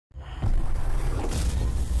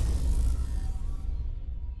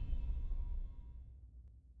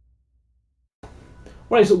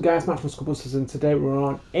What is up guys, Matt from Scubbusters, and today we're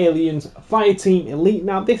on Aliens Fireteam Elite.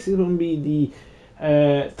 Now this is going to be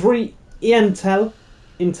the 3 intel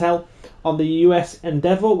on the UAS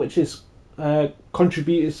Endeavor, which is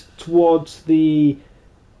contributors towards the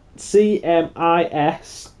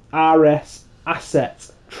CMISRS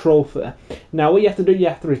Asset trophy. Now what you have to do, you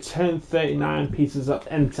have to return 39 pieces of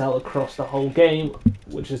intel across the whole game,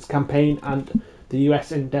 which is campaign and the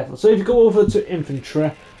UAS Endeavor. So if you go over to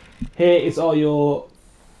infantry, here is all your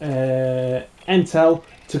intel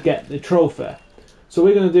to get the trophy. So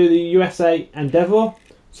we're going to do the USA Endeavor.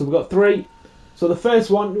 So we've got 3. So the first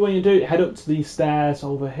one, when you do, head up to these stairs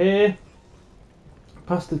over here,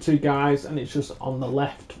 past the 2 guys, and it's just on the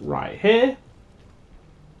left right here.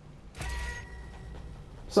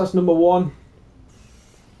 So that's number 1.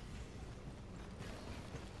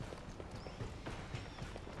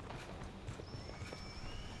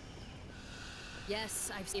 Yes,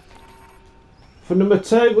 I've seen. For number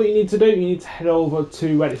 2, what you need to do, you need to head over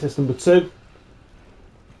to where it says number 2,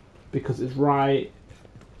 because it's right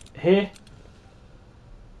here.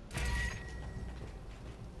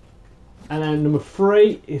 And then number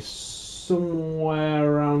 3 is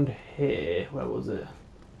somewhere around here. Where was it?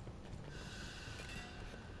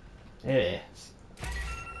 Here it is.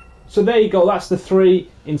 So there you go, that's the 3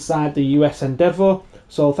 inside the UAS Endeavor.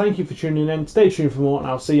 So thank you for tuning in, stay tuned for more, and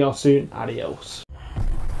I'll see y'all soon. Adios.